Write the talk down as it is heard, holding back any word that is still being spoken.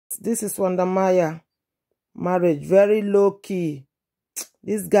This is Wanda Maya marriage, very low key.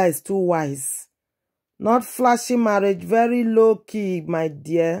 This guy is too wise. Not flashy marriage, very low key, my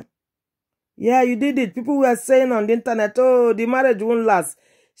dear. Yeah, you did it. People were saying on the internet, oh, the marriage won't last.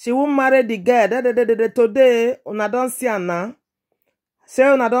 She won't marry the girl. Today, una don't see her now.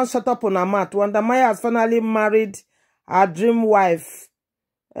 Say una don't shut up on her mouth. Wanda Maya has finally married her dream wife.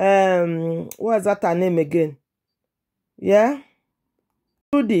 What is that her name again? Yeah?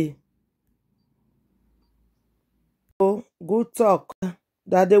 Trudy. Oh, good talk.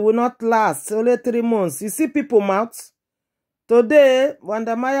 That they will not last. Only 3 months. You see people mouth? Today,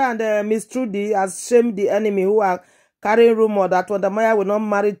 Wanda Maya and Miss Trudy has shamed the enemy who are carrying rumor that Wanda Maya will not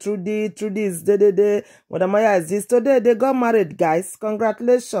marry Trudy. Trudy is dead. Wanda Maya is this. Today, they got married, guys.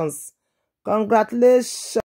 Congratulations. Congratulations.